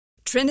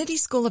Trinity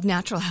School of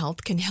Natural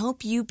Health can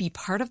help you be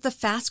part of the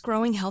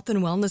fast-growing health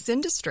and wellness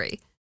industry.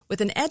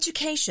 With an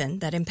education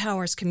that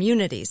empowers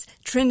communities,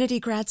 Trinity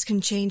grads can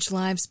change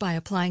lives by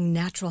applying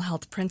natural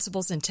health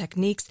principles and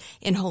techniques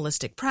in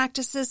holistic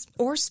practices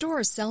or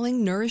stores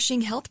selling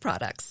nourishing health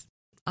products.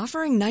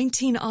 Offering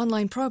 19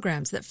 online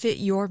programs that fit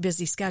your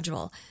busy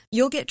schedule,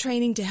 you'll get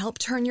training to help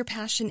turn your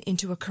passion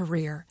into a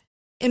career.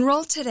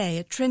 Enroll today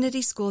at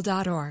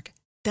trinityschool.org.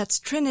 That's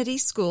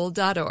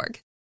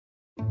trinityschool.org.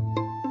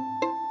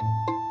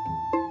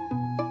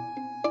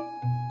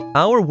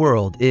 Our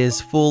world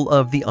is full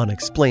of the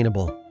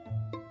unexplainable.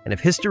 And if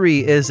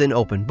history is an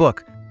open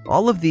book,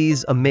 all of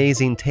these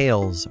amazing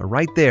tales are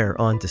right there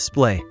on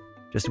display,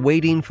 just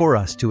waiting for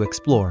us to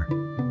explore.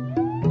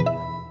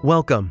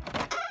 Welcome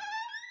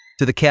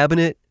to the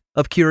Cabinet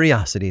of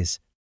Curiosities.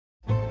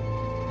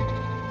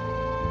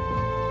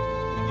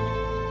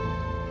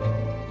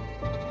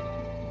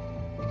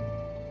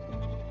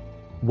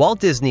 Walt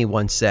Disney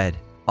once said,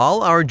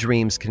 "All our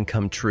dreams can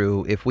come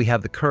true if we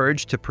have the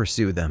courage to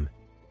pursue them."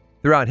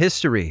 Throughout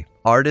history,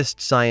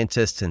 artists,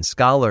 scientists, and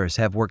scholars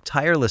have worked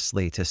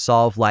tirelessly to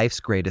solve life's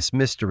greatest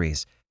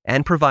mysteries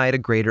and provide a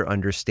greater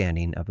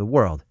understanding of the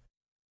world.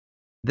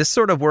 This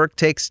sort of work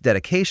takes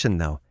dedication,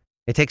 though.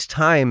 It takes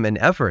time and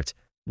effort,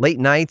 late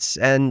nights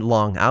and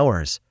long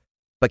hours.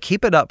 But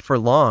keep it up for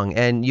long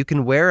and you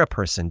can wear a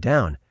person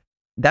down.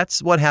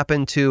 That's what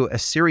happened to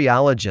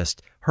Assyriologist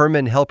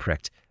Hermann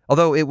Helmprecht,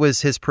 although it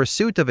was his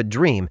pursuit of a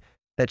dream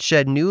that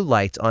shed new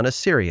light on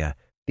Assyria,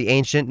 the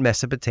ancient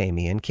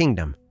Mesopotamian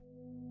kingdom.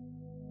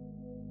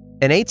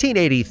 In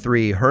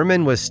 1883,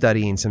 Hermann was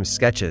studying some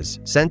sketches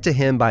sent to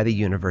him by the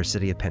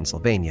University of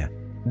Pennsylvania.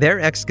 Their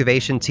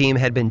excavation team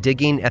had been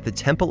digging at the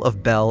Temple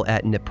of Bel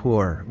at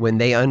Nippur when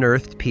they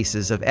unearthed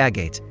pieces of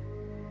agate.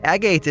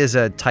 Agate is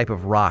a type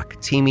of rock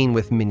teeming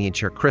with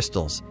miniature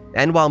crystals,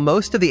 and while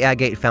most of the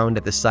agate found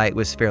at the site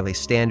was fairly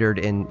standard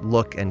in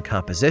look and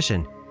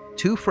composition,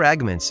 two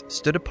fragments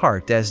stood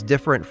apart as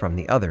different from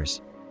the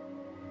others.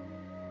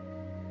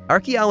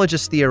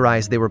 Archaeologists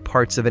theorized they were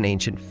parts of an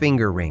ancient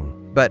finger ring,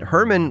 but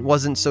Hermann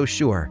wasn't so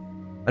sure.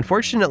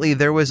 Unfortunately,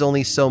 there was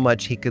only so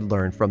much he could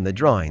learn from the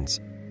drawings.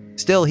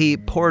 Still, he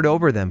pored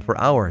over them for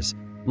hours,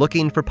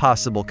 looking for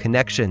possible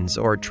connections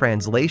or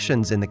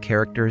translations in the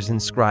characters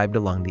inscribed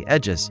along the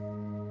edges.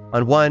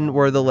 On one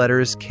were the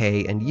letters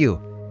K and U,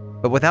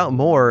 but without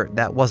more,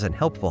 that wasn't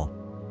helpful.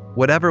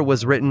 Whatever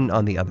was written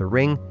on the other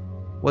ring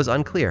was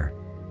unclear.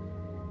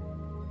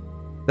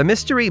 The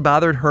mystery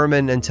bothered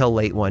Hermann until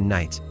late one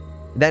night.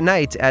 That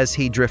night, as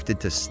he drifted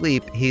to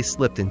sleep, he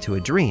slipped into a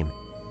dream.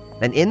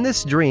 And in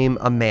this dream,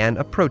 a man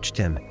approached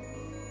him.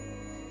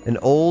 An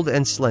old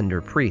and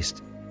slender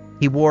priest.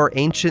 He wore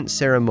ancient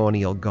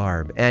ceremonial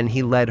garb, and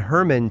he led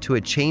Hermann to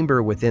a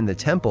chamber within the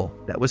temple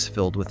that was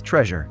filled with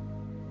treasure.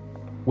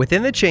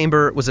 Within the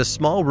chamber was a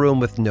small room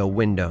with no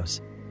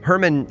windows.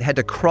 Hermann had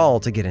to crawl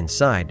to get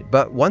inside,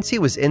 but once he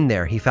was in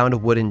there, he found a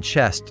wooden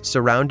chest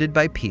surrounded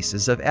by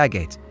pieces of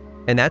agate.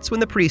 And that's when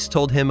the priest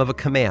told him of a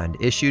command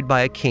issued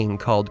by a king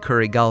called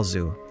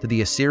Kurigalzu to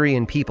the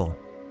Assyrian people.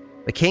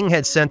 The king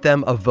had sent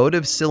them a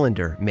votive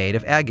cylinder made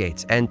of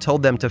agate and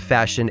told them to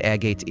fashion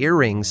agate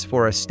earrings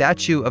for a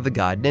statue of the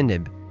god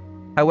Ninib.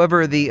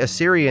 However, the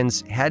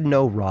Assyrians had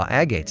no raw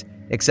agate,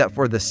 except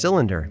for the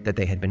cylinder that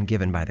they had been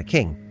given by the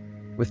king.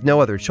 With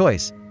no other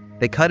choice,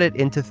 they cut it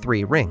into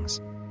 3 rings.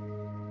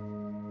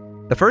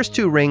 The first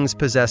 2 rings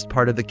possessed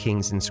part of the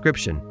king's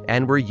inscription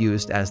and were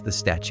used as the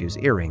statue's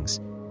earrings.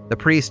 The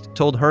priest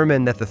told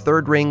Hermann that the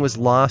 3rd ring was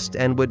lost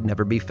and would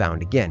never be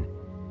found again.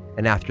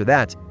 And after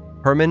that,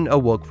 Hermann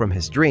awoke from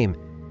his dream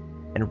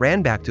and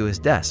ran back to his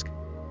desk.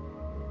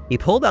 He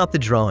pulled out the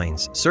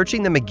drawings,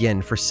 searching them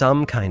again for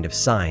some kind of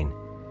sign,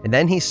 and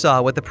then he saw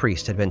what the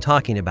priest had been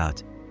talking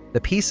about.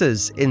 The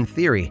pieces, in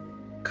theory,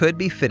 could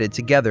be fitted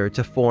together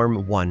to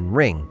form one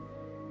ring.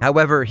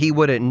 However, he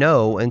wouldn't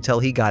know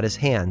until he got his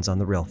hands on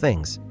the real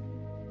things.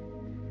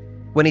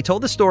 When he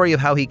told the story of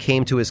how he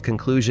came to his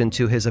conclusion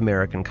to his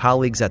American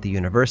colleagues at the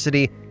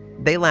university,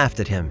 they laughed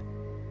at him.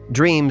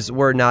 Dreams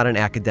were not an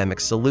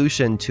academic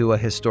solution to a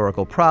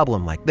historical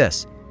problem like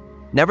this.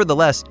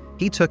 Nevertheless,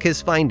 he took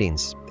his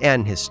findings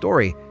and his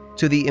story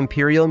to the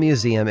Imperial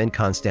Museum in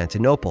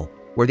Constantinople,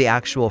 where the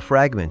actual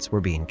fragments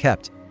were being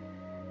kept.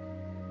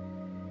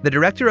 The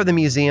director of the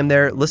museum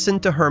there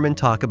listened to Hermann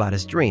talk about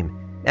his dream,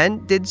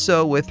 and did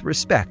so with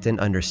respect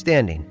and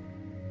understanding.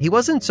 He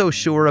wasn't so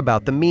sure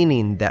about the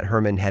meaning that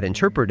Hermann had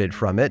interpreted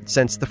from it,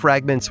 since the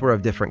fragments were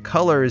of different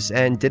colors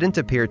and didn't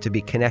appear to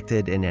be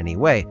connected in any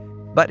way,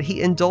 but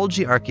he indulged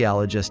the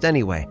archaeologist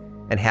anyway,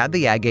 and had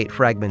the agate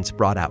fragments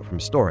brought out from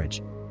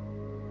storage.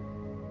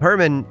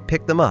 Hermann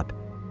picked them up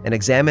and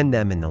examined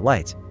them in the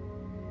light.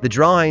 The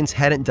drawings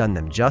hadn't done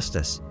them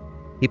justice.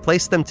 He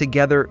placed them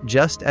together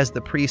just as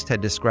the priest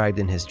had described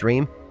in his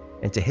dream,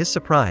 and to his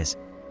surprise,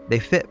 they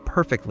fit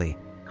perfectly,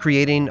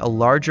 creating a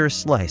larger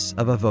slice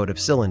of a votive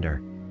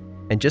cylinder.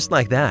 And just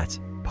like that,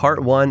 part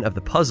 1 of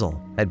the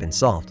puzzle had been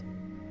solved.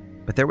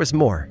 But there was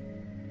more.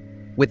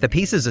 With the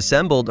pieces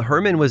assembled,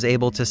 Hermann was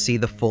able to see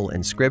the full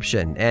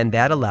inscription, and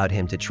that allowed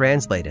him to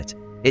translate it.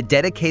 It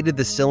dedicated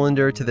the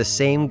cylinder to the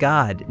same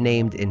god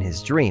named in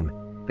his dream,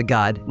 the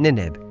god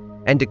Ninib,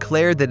 and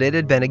declared that it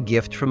had been a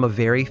gift from a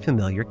very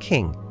familiar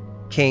king,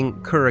 King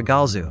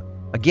Kurigalzu,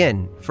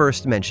 again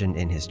first mentioned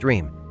in his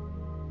dream.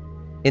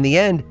 In the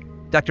end,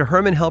 Dr.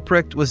 Hermann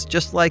Helprecht was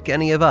just like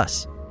any of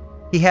us.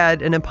 He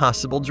had an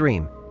impossible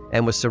dream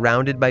and was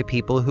surrounded by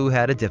people who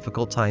had a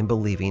difficult time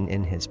believing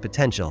in his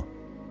potential.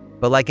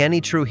 But like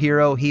any true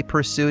hero, he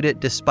pursued it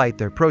despite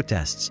their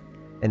protests,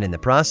 and in the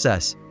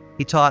process,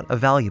 he taught a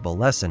valuable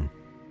lesson.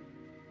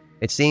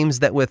 It seems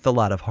that with a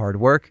lot of hard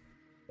work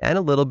and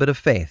a little bit of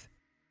faith,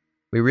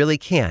 we really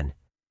can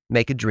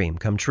make a dream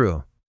come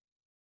true.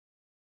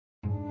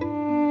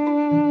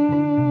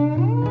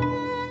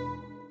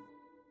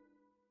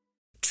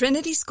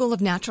 Trinity School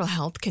of Natural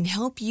Health can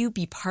help you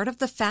be part of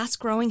the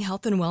fast-growing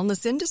health and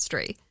wellness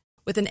industry.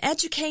 With an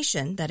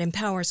education that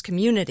empowers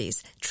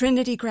communities,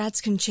 Trinity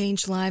grads can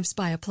change lives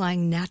by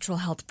applying natural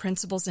health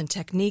principles and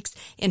techniques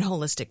in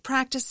holistic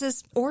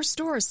practices or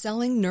stores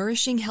selling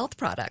nourishing health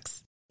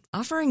products.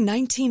 Offering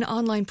 19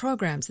 online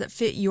programs that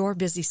fit your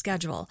busy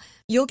schedule,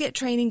 you'll get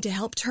training to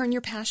help turn your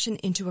passion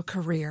into a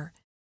career.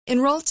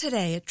 Enroll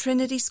today at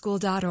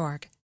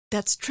trinityschool.org.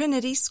 That's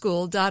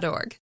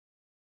trinityschool.org.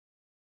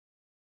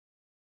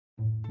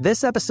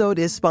 This episode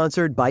is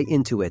sponsored by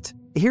Intuit.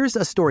 Here's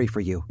a story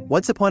for you.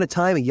 Once upon a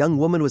time, a young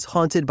woman was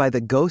haunted by the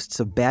ghosts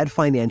of bad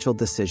financial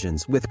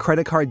decisions, with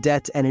credit card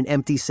debt and an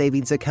empty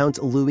savings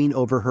account looming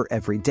over her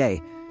every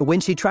day. But when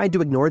she tried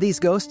to ignore these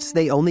ghosts,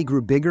 they only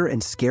grew bigger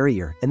and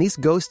scarier, and these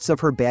ghosts of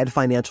her bad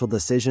financial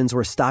decisions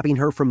were stopping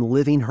her from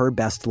living her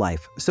best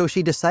life. So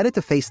she decided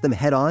to face them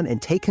head on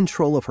and take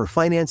control of her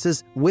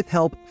finances with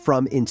help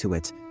from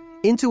Intuit.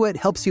 Intuit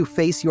helps you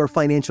face your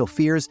financial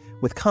fears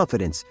with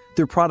confidence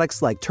through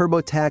products like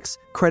TurboTax,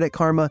 Credit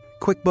Karma,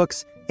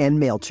 QuickBooks, and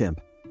MailChimp.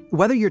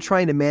 Whether you're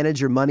trying to manage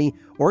your money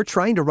or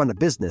trying to run a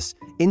business,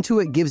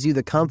 Intuit gives you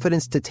the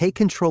confidence to take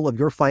control of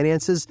your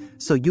finances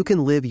so you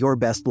can live your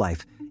best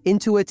life.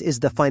 Intuit is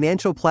the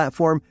financial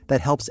platform that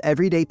helps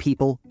everyday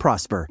people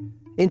prosper.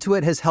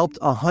 Intuit has helped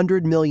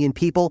 100 million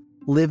people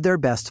live their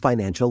best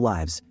financial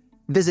lives.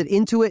 Visit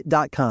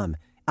Intuit.com,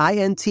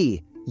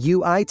 Intuit.com,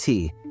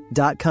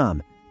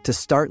 to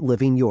start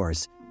living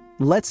yours.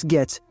 Let's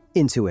get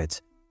into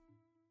it.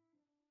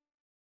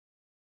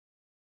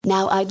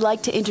 Now I'd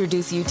like to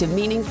introduce you to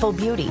Meaningful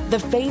Beauty, the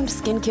famed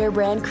skincare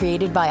brand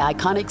created by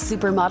iconic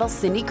supermodel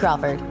Cindy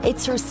Crawford.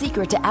 It's her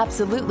secret to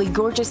absolutely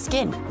gorgeous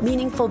skin.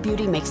 Meaningful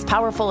Beauty makes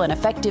powerful and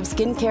effective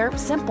skincare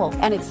simple,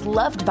 and it's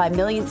loved by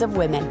millions of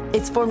women.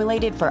 It's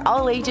formulated for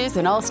all ages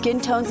and all skin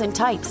tones and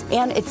types,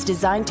 and it's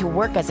designed to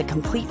work as a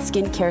complete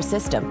skincare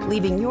system,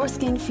 leaving your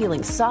skin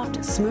feeling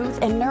soft, smooth,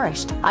 and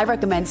nourished. I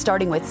recommend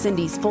starting with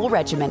Cindy's full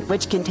regimen,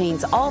 which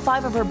contains all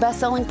 5 of her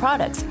best-selling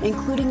products,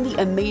 including the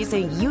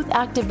amazing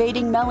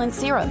youth-activating Melon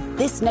Serum.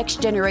 This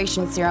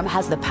next-generation serum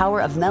has the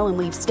power of melon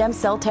leaf stem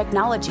cell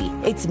technology.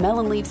 It's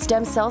melon leaf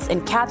stem cells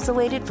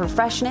encapsulated for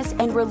freshness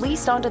and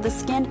released onto the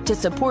skin to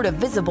support a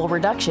visible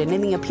reduction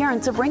in the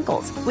appearance of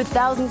wrinkles. With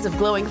thousands of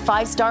glowing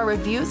 5-star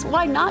reviews,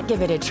 why not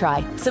give it a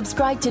try?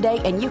 Subscribe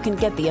today and you can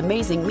get the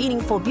amazing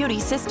Meaningful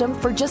Beauty system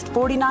for just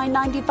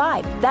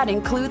 $49.95. That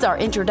includes our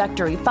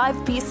introductory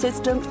 5-piece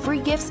system, free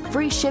gifts,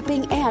 free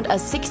shipping, and a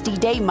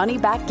 60-day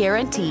money-back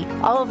guarantee.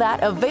 All of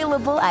that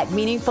available at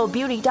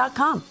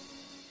meaningfulbeauty.com.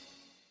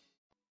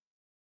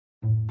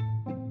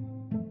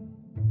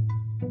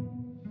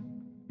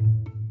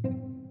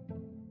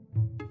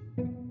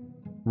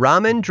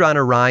 Raman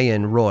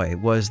Dranarayan Roy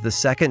was the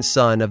second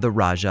son of the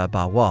Raja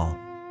Bawal.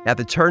 At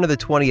the turn of the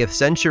 20th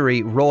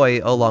century,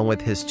 Roy, along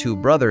with his 2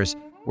 brothers,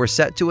 were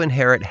set to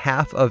inherit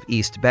half of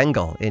East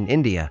Bengal in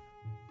India.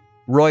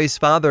 Roy's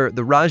father,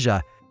 the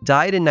Raja,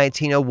 died in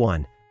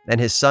 1901, and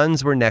his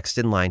sons were next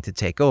in line to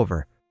take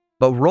over.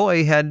 But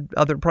Roy had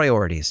other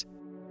priorities.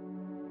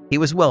 He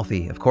was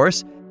wealthy, of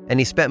course,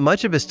 and he spent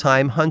much of his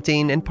time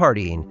hunting and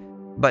partying,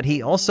 but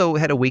he also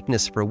had a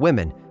weakness for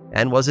women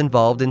and was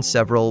involved in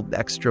several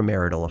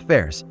extramarital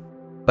affairs.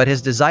 But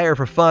his desire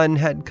for fun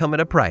had come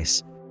at a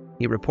price.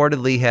 He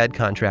reportedly had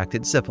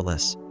contracted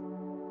syphilis.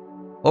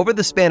 Over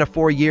the span of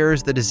 4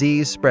 years, the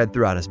disease spread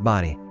throughout his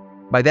body.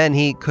 By then,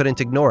 he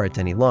couldn't ignore it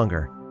any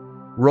longer.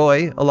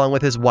 Roy, along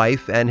with his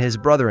wife and his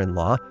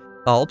brother-in-law,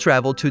 all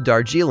traveled to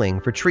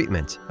Darjeeling for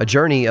treatment, a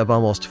journey of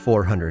almost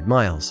 400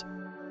 miles.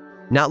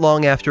 Not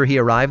long after he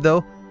arrived,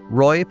 though,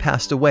 Roy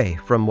passed away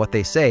from what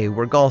they say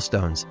were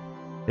gallstones.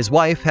 His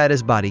wife had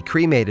his body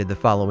cremated the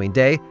following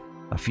day,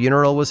 a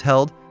funeral was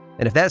held,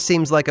 and if that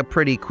seems like a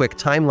pretty quick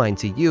timeline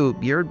to you,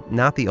 you're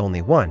not the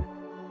only one.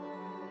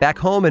 Back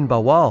home in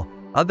Bawal,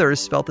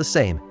 others felt the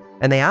same,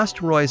 and they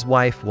asked Roy's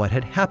wife what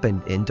had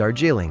happened in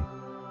Darjeeling.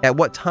 At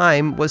what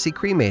time was he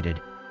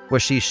cremated?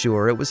 Was she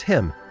sure it was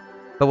him?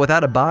 But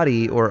without a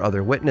body or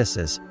other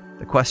witnesses,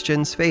 the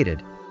questions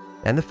faded,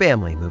 and the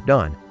family moved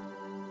on.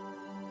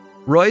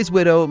 Roy's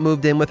widow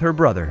moved in with her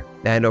brother,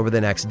 and over the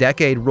next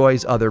decade,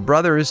 Roy's other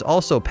brothers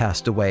also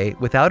passed away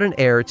without an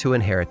heir to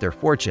inherit their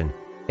fortune.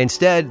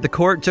 Instead, the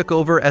court took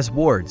over as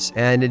wards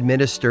and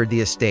administered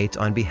the estate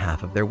on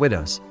behalf of their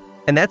widows.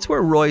 And that's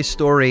where Roy's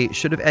story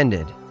should have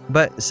ended,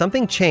 but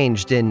something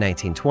changed in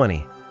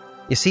 1920.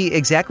 You see,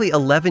 exactly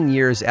 11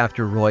 years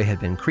after Roy had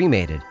been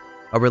cremated,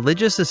 a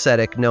religious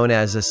ascetic known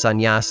as a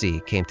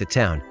sannyasi came to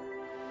town.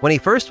 When he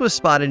first was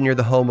spotted near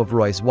the home of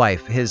Roy's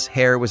wife, his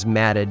hair was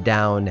matted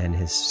down and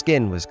his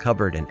skin was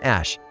covered in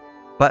ash.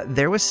 But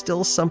there was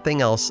still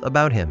something else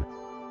about him.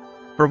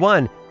 For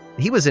one,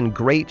 he was in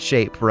great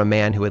shape for a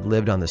man who had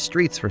lived on the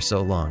streets for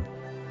so long.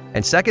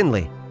 And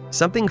secondly,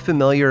 something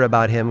familiar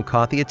about him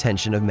caught the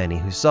attention of many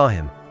who saw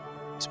him.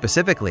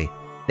 Specifically,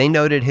 they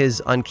noted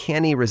his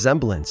uncanny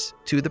resemblance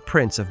to the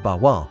Prince of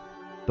Bawal,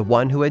 the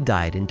one who had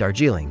died in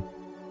Darjeeling.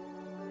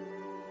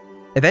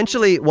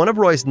 Eventually, one of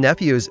Roy's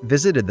nephews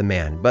visited the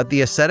man, but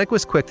the ascetic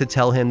was quick to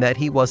tell him that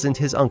he wasn't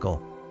his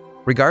uncle.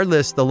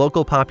 Regardless, the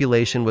local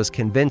population was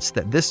convinced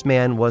that this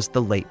man was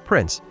the late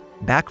prince,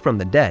 back from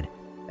the dead,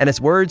 and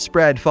as word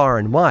spread far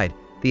and wide,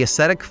 the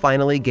ascetic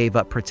finally gave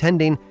up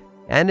pretending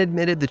and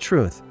admitted the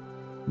truth.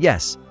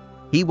 Yes,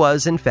 he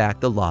was in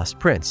fact the lost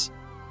prince.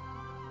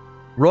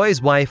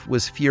 Roy's wife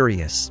was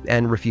furious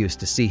and refused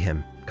to see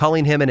him,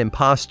 calling him an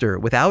imposter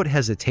without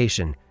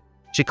hesitation.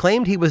 She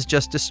claimed he was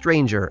just a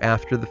stranger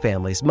after the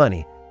family's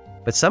money,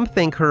 but some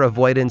think her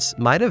avoidance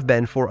might have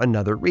been for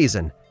another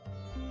reason.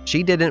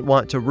 She didn't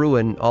want to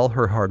ruin all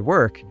her hard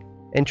work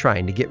in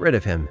trying to get rid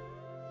of him.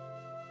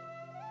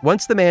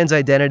 Once the man's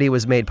identity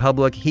was made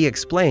public, he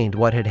explained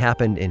what had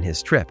happened in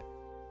his trip.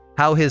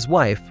 How his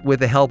wife, with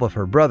the help of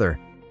her brother,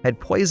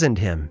 had poisoned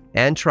him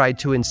and tried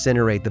to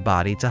incinerate the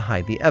body to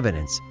hide the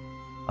evidence.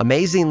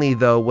 Amazingly,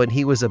 though, when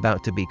he was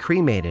about to be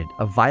cremated,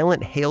 a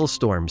violent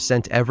hailstorm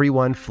sent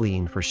everyone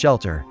fleeing for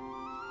shelter.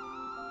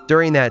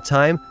 During that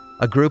time,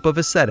 a group of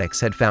ascetics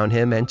had found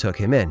him and took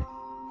him in.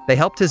 They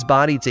helped his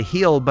body to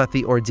heal, but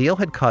the ordeal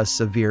had caused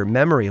severe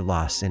memory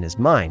loss in his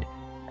mind.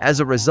 As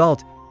a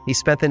result, he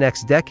spent the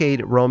next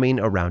decade roaming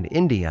around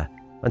India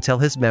until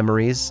his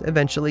memories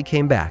eventually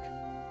came back.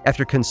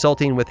 After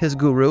consulting with his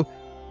guru,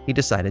 he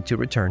decided to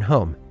return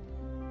home.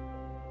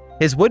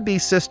 His would-be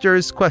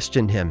sisters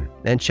questioned him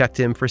and checked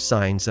him for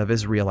signs of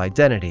his real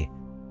identity.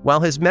 While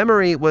his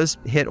memory was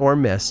hit or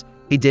miss,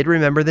 he did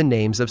remember the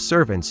names of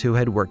servants who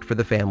had worked for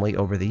the family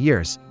over the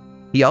years.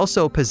 He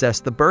also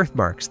possessed the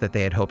birthmarks that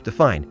they had hoped to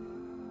find.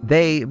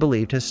 They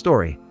believed his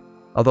story,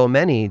 although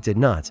many did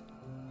not.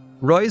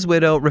 Roy's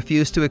widow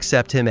refused to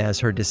accept him as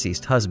her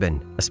deceased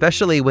husband,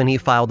 especially when he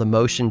filed a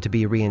motion to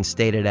be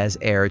reinstated as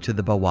heir to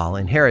the Bawal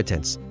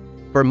inheritance.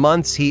 For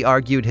months, he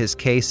argued his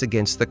case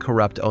against the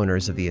corrupt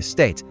owners of the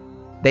estate.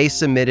 They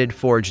submitted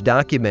forged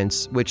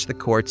documents, which the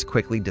courts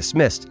quickly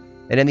dismissed,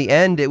 and in the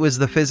end, it was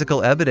the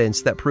physical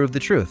evidence that proved the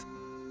truth.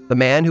 The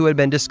man who had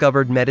been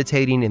discovered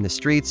meditating in the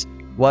streets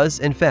was,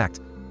 in fact,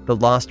 the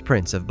lost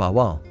Prince of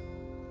Bawal.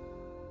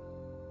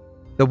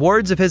 The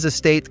wards of his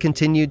estate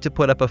continued to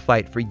put up a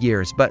fight for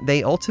years, but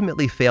they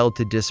ultimately failed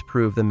to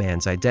disprove the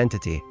man's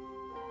identity.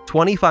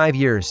 25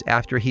 years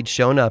after he'd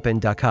shown up in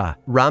Dhaka,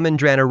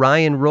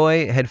 Ramendranarayan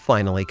Roy had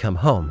finally come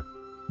home,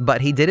 but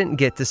he didn't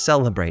get to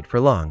celebrate for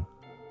long.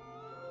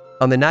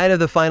 On the night of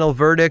the final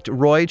verdict,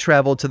 Roy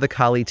traveled to the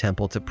Kali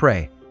temple to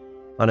pray.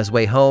 On his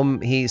way home,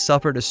 he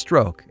suffered a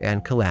stroke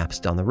and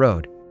collapsed on the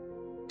road.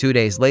 2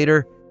 days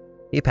later,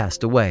 he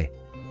passed away,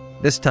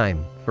 this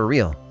time for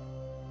real.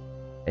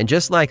 And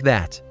just like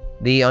that,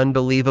 the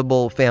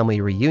unbelievable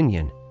family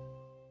reunion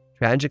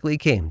tragically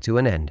came to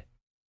an end.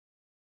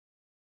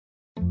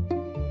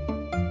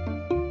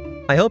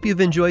 I hope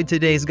you've enjoyed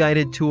today's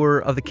guided tour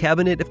of the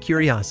Cabinet of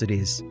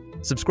Curiosities.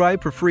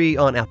 Subscribe for free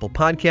on Apple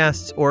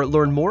Podcasts or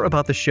learn more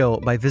about the show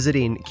by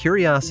visiting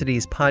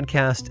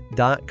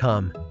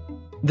curiositiespodcast.com.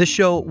 This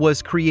show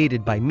was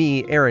created by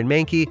me, Aaron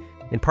Mahnke,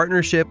 in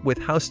partnership with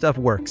How Stuff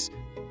Works.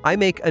 I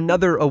make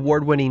another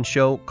award-winning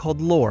show called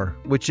Lore,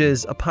 which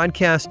is a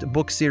podcast,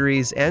 book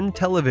series, and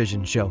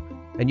television show,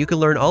 and you can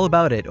learn all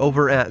about it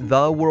over at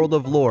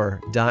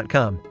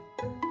theworldoflore.com.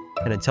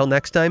 And until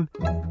next time,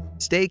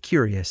 stay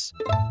curious.